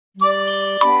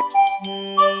Good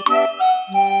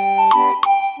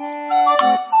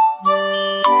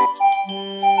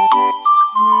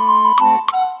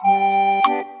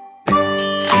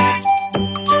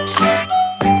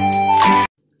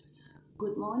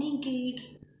morning,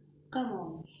 kids. Come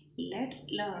on,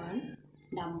 let's learn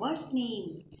numbers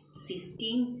name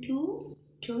 16 to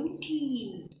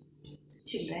 20.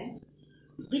 Children,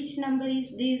 which number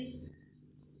is this?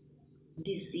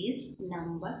 This is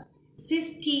number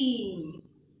 16.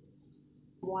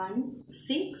 1,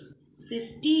 6,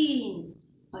 16.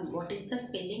 And what is the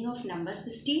spelling of number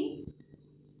 16?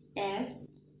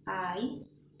 S-I-X-T-E-E-N.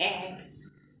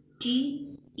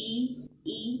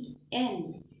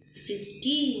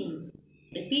 16.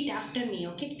 Repeat after me,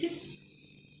 okay kids?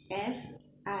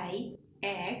 S-I-X-T-E-E-N.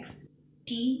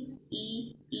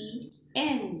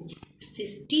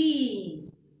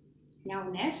 16. Now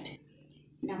next,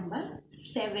 number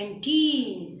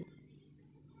 17.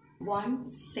 1,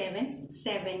 7,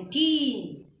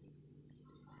 17.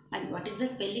 And what is the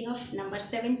spelling of number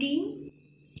 17?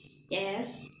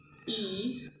 S-E-V-E-N-T-E-E-N.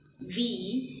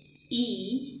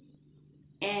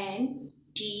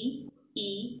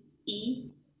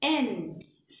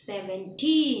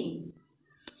 17.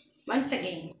 Once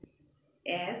again,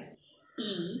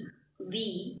 S-E-V-E-N-T-E-E-N.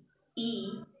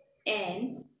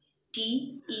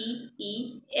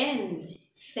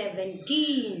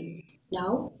 17.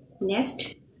 Now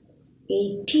next,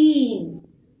 18.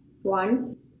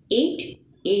 1, 8,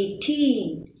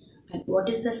 18. And what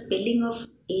is the spelling of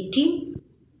 18?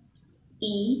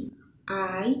 E-I-G-H-T-E-E-N.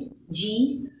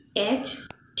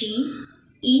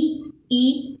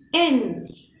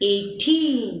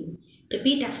 18.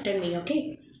 Repeat after me,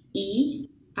 okay? E-I-G-H-T-E-E-N.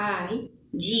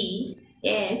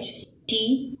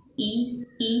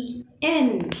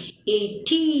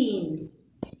 18.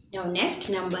 Now next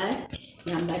number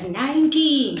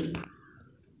 19.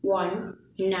 1,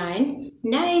 9,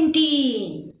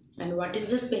 19. And what is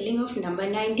the spelling of number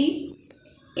 19?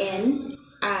 N-I-N-E-T-E-E-N.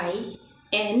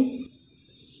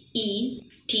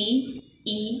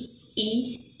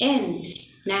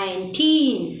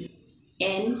 19.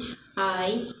 N-I-N-E-T-E-E-N.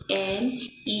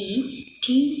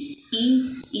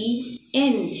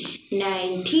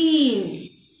 19.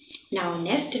 Now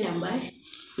next number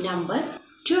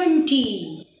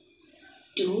 20.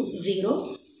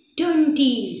 20,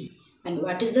 20. And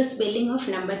what is the spelling of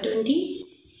number 20?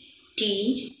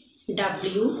 T-W-E-N-T-Y.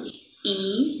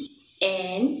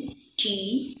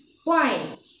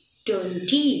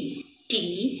 20.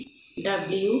 T-W-E-N-T-Y.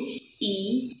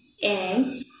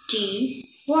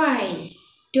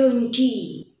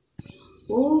 20.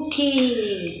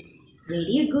 Okay.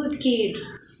 Very good, kids.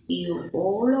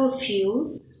 All of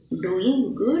you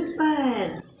doing good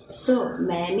work. So,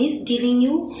 ma'am is giving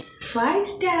you 5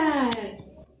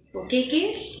 stars. Okay,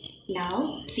 kids?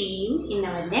 Now, see you in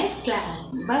our next class.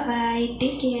 Bye-bye.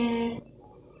 Take care.